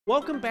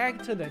Welcome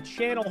back to the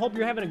channel. Hope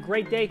you're having a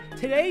great day.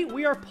 Today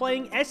we are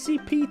playing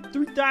SCP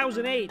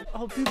 3008.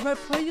 I'll be right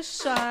by your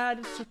side.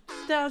 It's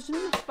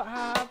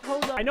 2005.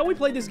 Hold on. I know we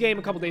played this game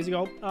a couple days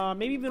ago,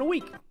 maybe even a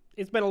week.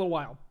 It's been a little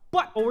while.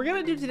 But what we're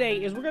gonna do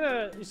today is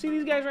you see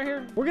these guys right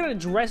here? We're gonna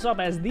dress up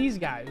as these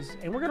guys,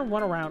 and we're gonna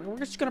run around, and we're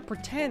just gonna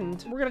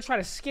pretend. We're gonna try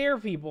to scare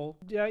people.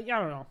 Yeah, I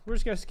don't know. We're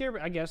just gonna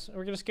scare, I guess.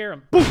 We're gonna scare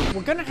them. Boom!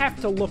 We're gonna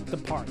have to look the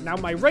part. Now,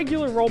 my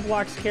regular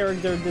Roblox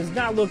character does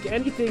not look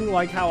anything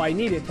like how I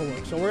need it to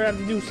look. So we're gonna have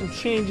to do some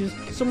changes,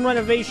 some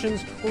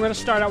renovations. We're gonna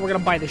start out, we're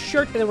gonna buy the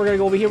shirt, and then we're gonna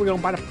go over here, we're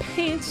gonna buy the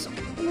pants.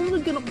 We're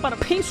gonna buy the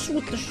pants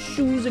with the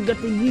shoes. I got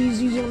the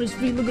Yeezys on his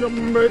feet. Look at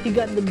him. He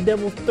got the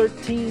Devil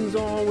 13s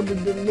on with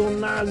the little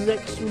Nas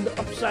X with the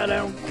upside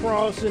down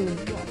cross and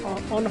the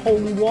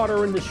unholy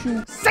water in the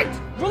shoe. Satan,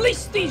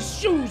 release these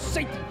shoes,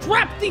 Satan.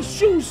 Drop these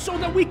shoes so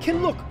that we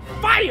can look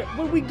fire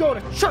when we go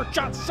to church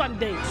on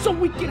Sunday. So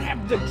we can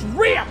have the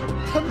drip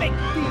to make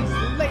these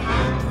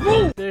ladies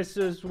drool. This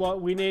is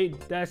what we need.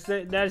 That's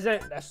it. That's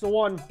it. That's the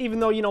one. Even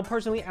though, you know,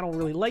 personally, I don't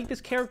really like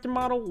this character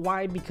model.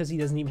 Why? Because he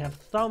doesn't even have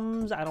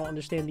thumbs. I don't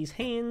understand these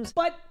hands.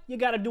 But you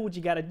gotta do what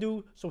you gotta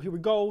do. So here we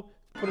go.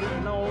 Put it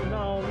in. No.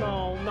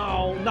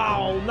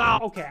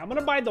 Okay, I'm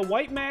gonna buy the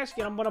white mask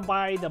and I'm gonna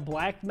buy the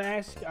black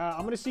mask.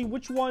 I'm gonna see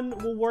which one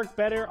will work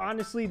better.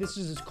 Honestly, this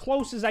is as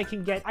close as I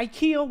can get.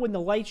 IKEA, when the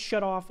lights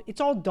shut off, it's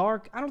all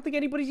dark. I don't think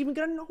anybody's even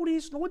gonna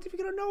notice. No one's even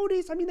gonna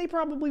notice. I mean, they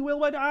probably will,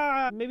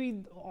 but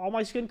maybe all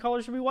my skin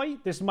color should be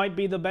white. This might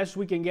be the best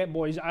we can get,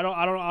 boys. I don't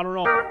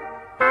know.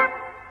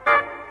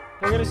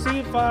 We're gonna see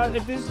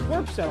if this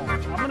works at all.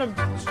 I'm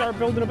gonna start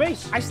building a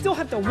base. I still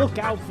have to look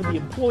out for the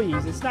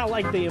employees. It's not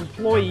like the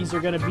employees are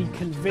gonna be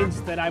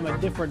convinced that I'm a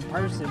different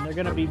person. They're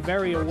gonna be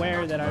very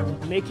aware that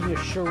I'm making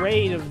a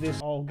charade of this.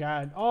 Oh,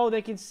 God. Oh,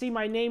 they can see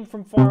my name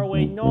from far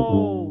away.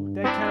 No,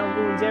 that kind of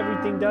ruins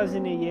everything,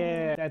 doesn't it?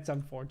 Yeah, that's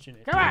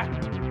unfortunate. Come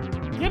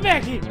on, get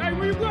back here. Hey,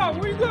 where you go?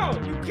 Where you go?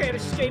 You can't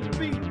escape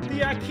me,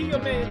 the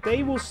IKEA man.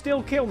 They will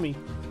still kill me.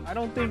 I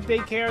don't think they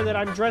care that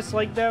I'm dressed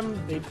like them.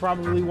 They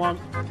probably want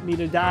me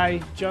to die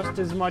just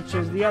as much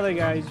as the other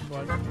guys,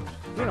 but,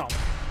 you know.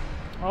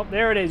 Oh,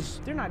 there it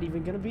is. They're not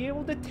even going to be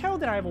able to tell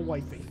that I have a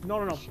white face.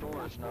 No. The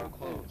store is now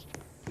closed.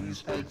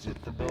 Please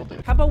exit the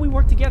building. How about we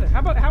work together? How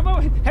about,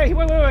 hey,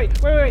 wait.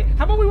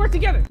 How about we work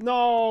together?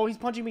 No, he's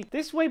punching me.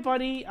 This way,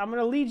 buddy. I'm going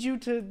to lead you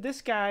to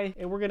this guy,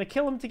 and we're going to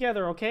kill him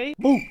together, okay?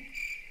 Boom.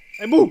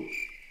 Hey, boom.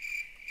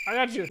 I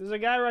got you. There's a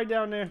guy right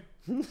down there.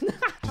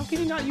 How can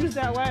he not use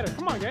that ladder?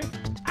 Come on, guy.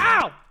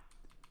 Ow!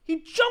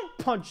 He jump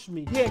punched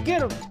me. Yeah,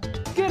 get him.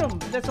 Get him.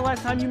 That's the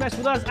last time you mess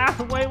with us.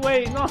 Ow,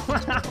 wait. No.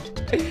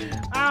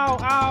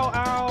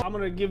 Ow. I'm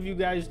gonna give you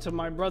guys to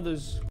my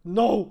brothers.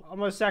 No. I'm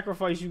gonna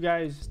sacrifice you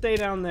guys. Stay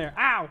down there.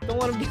 Ow. Don't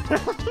let him get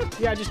out.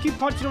 Yeah, just keep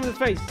punching him in the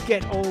face.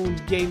 Get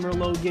owned, Gamer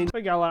Logan.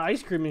 I got a lot of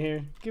ice cream in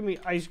here. Give me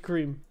ice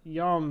cream.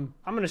 Yum.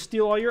 I'm gonna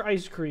steal all your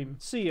ice cream.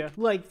 See ya.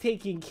 Like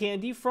taking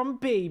candy from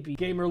baby.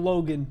 Gamer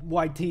Logan,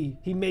 YT.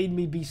 He made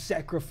me be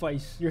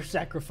sacrificed. Your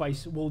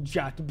sacrifice will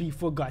not be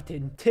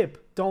forgotten.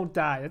 Tip. Don't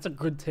die. That's a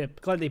good tip.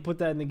 Glad they put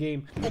that in the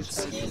game.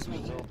 Excuse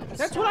me.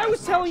 That's what I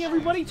was telling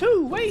everybody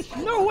too. Wait.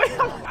 No, wait.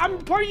 I'm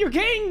part of your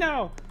gang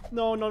now.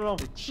 No.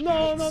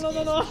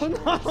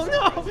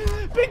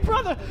 Big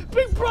brother,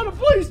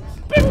 please.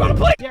 Big brother,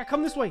 please. Yeah,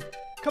 come this way.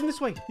 Come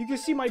this way. You can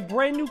see my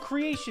brand new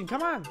creation.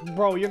 Come on.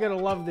 Bro, you're gonna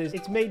love this.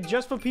 It's made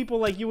just for people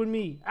like you and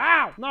me.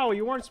 Ow! No,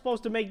 you weren't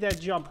supposed to make that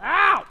jump.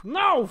 Ow!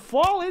 No!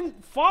 Fall in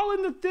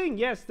the thing.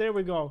 Yes, there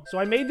we go. So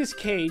I made this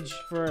cage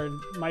for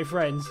my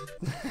friends.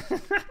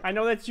 I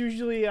know that's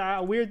usually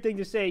a weird thing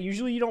to say.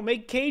 Usually you don't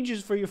make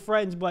cages for your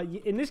friends, but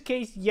in this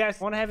case,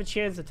 yes. I want to have a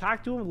chance to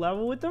talk to them,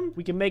 level with them.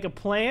 We can make a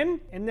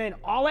plan, and then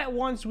all at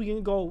once we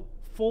can go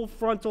full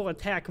frontal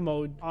attack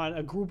mode on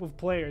a group of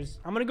players.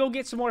 I'm gonna go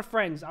get some more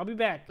friends. I'll be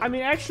back. I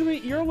mean, actually,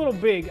 you're a little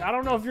big. I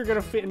don't know if you're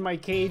gonna fit in my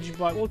cage,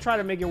 but we'll try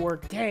to make it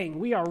work. Dang,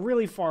 we are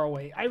really far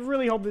away. I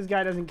really hope this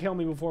guy doesn't kill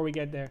me before we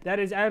get there. That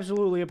is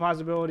absolutely a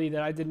possibility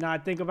that I did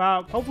not think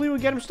about. Hopefully, we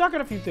get him stuck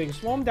on a few things.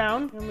 Slow him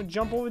down. I'm gonna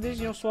jump over this,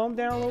 you know, slow him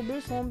down a little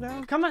bit. Slow him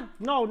down. Come on.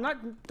 No,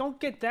 don't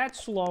get that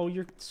slow.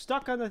 You're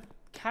stuck on the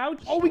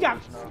couch. Oh, we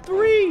got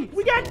 3.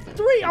 We got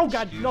 3. Oh,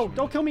 God. No,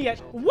 don't kill me yet.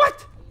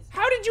 What?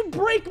 How did you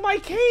break my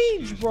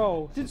cage,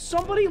 bro? Did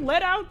somebody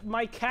let out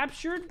my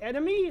captured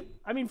enemy?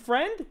 I mean,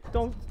 friend?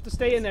 Don't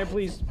stay in there,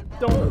 please.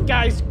 Don't,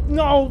 guys.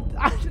 No,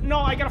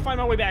 I gotta find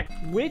my way back.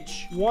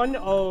 Which one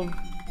of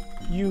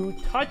you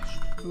touched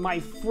my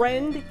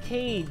friend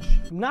cage?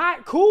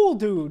 Not cool,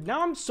 dude.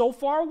 Now I'm so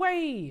far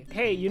away.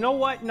 Hey, you know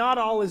what? Not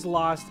all is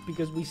lost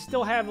because we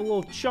still have a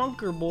little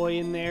chunker boy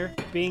in there.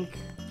 Bink.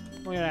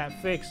 Look at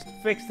that. Fixed.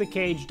 Fix the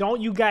cage.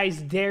 Don't you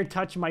guys dare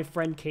touch my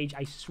friend cage.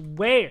 I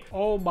swear.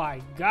 Oh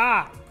my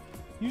God.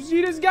 You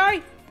see this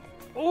guy?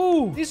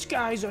 Oh, this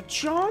guy's a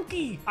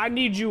chunky. I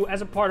need you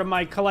as a part of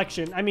my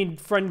collection. I mean,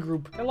 friend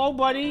group. Hello,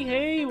 buddy.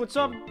 Hey, what's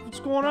up? What's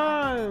going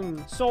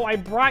on? So I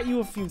brought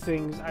you a few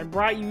things. I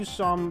brought you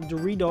some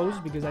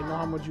Doritos because I know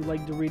how much you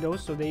like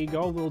Doritos. So there you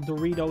go. A little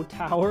Dorito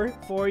tower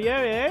for you,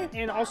 eh?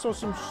 And also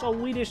some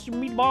Swedish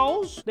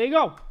meatballs. There you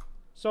go.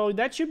 So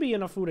that should be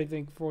enough food, I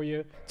think, for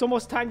you. It's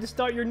almost time to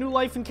start your new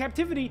life in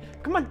captivity.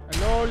 Come on.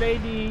 Hello,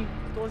 lady.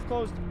 Door's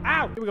closed.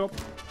 Ow. Here we go.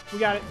 We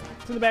got it.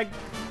 It's in the bag.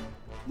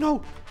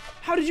 No.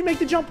 How did you make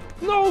the jump?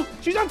 No.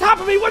 She's on top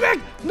of me. What the heck?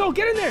 No,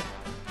 get in there.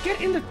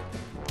 Get in the...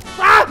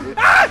 Ah!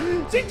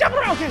 Ah! She's jumping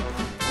around. Okay.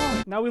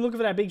 Oh. Now we looking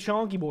for that big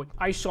chonky boy.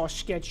 I saw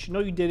sketch. No,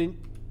 you didn't.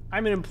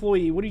 I'm an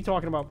employee. What are you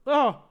talking about?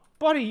 Oh,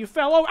 buddy, you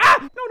fell over. Ah!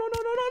 No, no, no,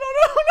 no, no,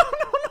 no, no,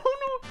 no, no, no,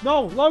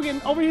 no. No,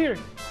 Logan, over here.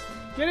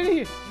 Get in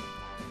here.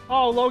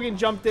 Oh, Logan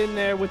jumped in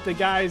there with the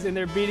guys, and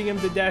they're beating him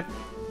to death.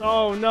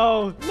 Oh,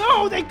 no.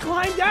 No, they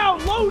climbed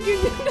out. Logan,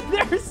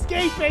 they're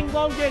escaping,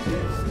 Logan.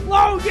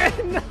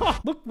 Logan, no.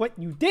 Look what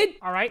you did.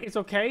 All right, it's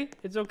okay.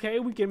 It's okay.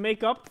 We can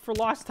make up for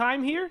lost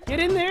time here. Get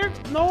in there.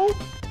 No,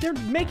 they're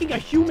making a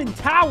human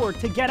tower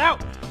to get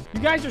out. You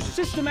guys are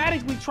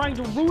systematically trying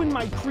to ruin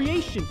my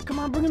creation. Come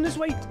on, bring him this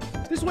way.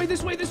 This way,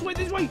 this way, this way,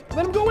 this way.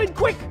 Let him go in,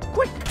 quick,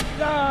 quick.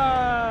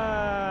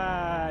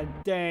 Ah,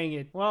 dang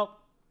it. Well,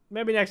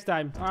 maybe next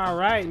time. All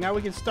right, now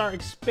we can start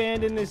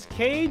expanding this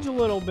cage a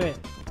little bit.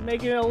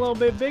 Making it a little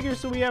bit bigger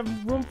so we have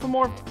room for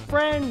more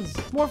friends.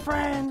 More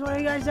friends, what do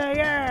you guys say?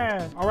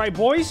 Yeah. All right,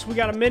 boys, we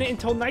got a minute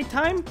until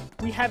nighttime.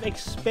 We have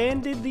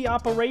expanded the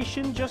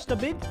operation just a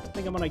bit. I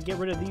think I'm gonna get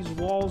rid of these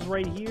walls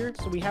right here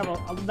so we have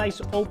a nice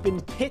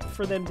open pit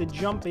for them to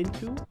jump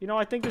into. You know,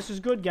 I think this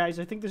is good, guys.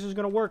 I think this is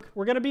gonna work.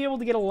 We're gonna be able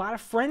to get a lot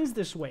of friends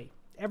this way.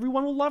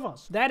 Everyone will love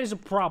us. That is a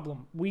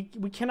problem. We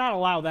cannot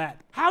allow that.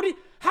 How did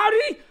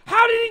he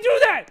do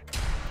that?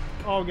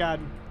 Oh, God.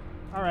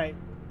 All right.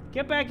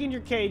 Get back in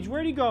your cage.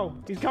 Where'd he go?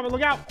 He's coming.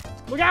 Look out.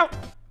 Look out.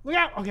 Look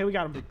out. Okay, we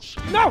got him.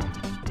 No.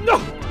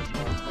 No.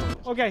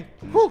 Okay.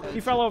 Whew. He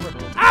fell over.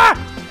 Ah!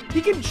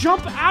 He can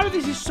jump out of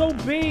this. He's so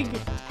big.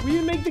 We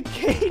didn't make the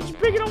cage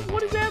big enough.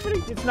 What is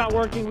happening? It's not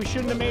working. We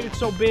shouldn't have made it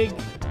so big.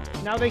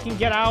 Now they can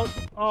get out.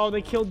 Oh,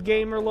 they killed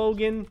Gamer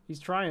Logan.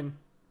 He's trying.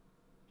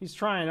 He's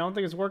trying. I don't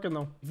think it's working,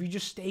 though. If you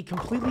just stay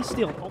completely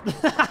still.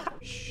 Oh.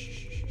 Shh.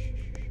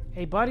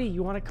 Hey, buddy,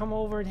 you want to come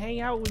over and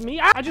hang out with me?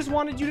 I just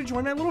wanted you to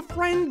join my little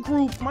friend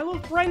group. My little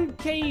friend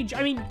cage.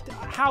 I mean,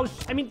 house.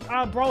 I mean,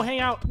 bro, hang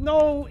out.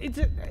 No,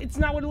 it's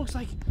not what it looks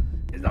like.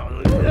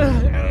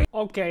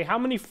 Okay, how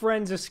many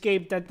friends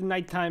escaped at the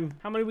nighttime?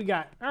 How many we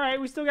got? All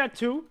right, we still got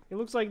 2. It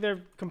looks like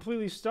they're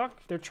completely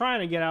stuck. They're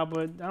trying to get out,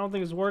 but I don't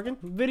think it's working.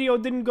 Video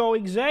didn't go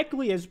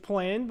exactly as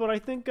planned, but I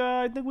think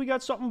we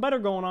got something better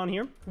going on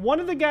here.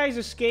 One of the guys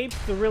escaped,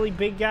 the really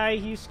big guy.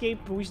 He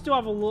escaped, but we still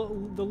have the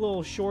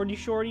little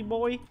shorty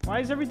boy.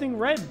 Why is everything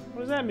red? What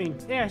does that mean?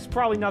 Yeah, it's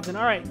probably nothing.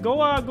 All right,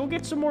 go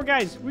get some more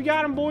guys. We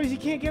got him, boys. He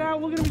can't get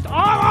out. Look at him.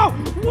 Oh!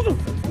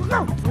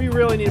 We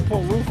really need to put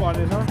a roof on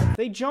it, huh?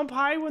 They jump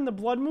high when the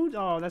blood moves?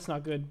 Oh, that's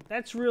not good.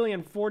 That's really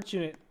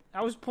unfortunate.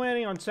 I was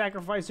planning on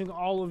sacrificing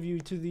all of you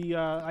to the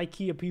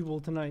IKEA people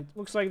tonight.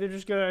 Looks like they're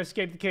just gonna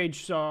escape the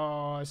cage, so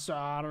I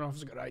don't know if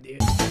it's a good idea.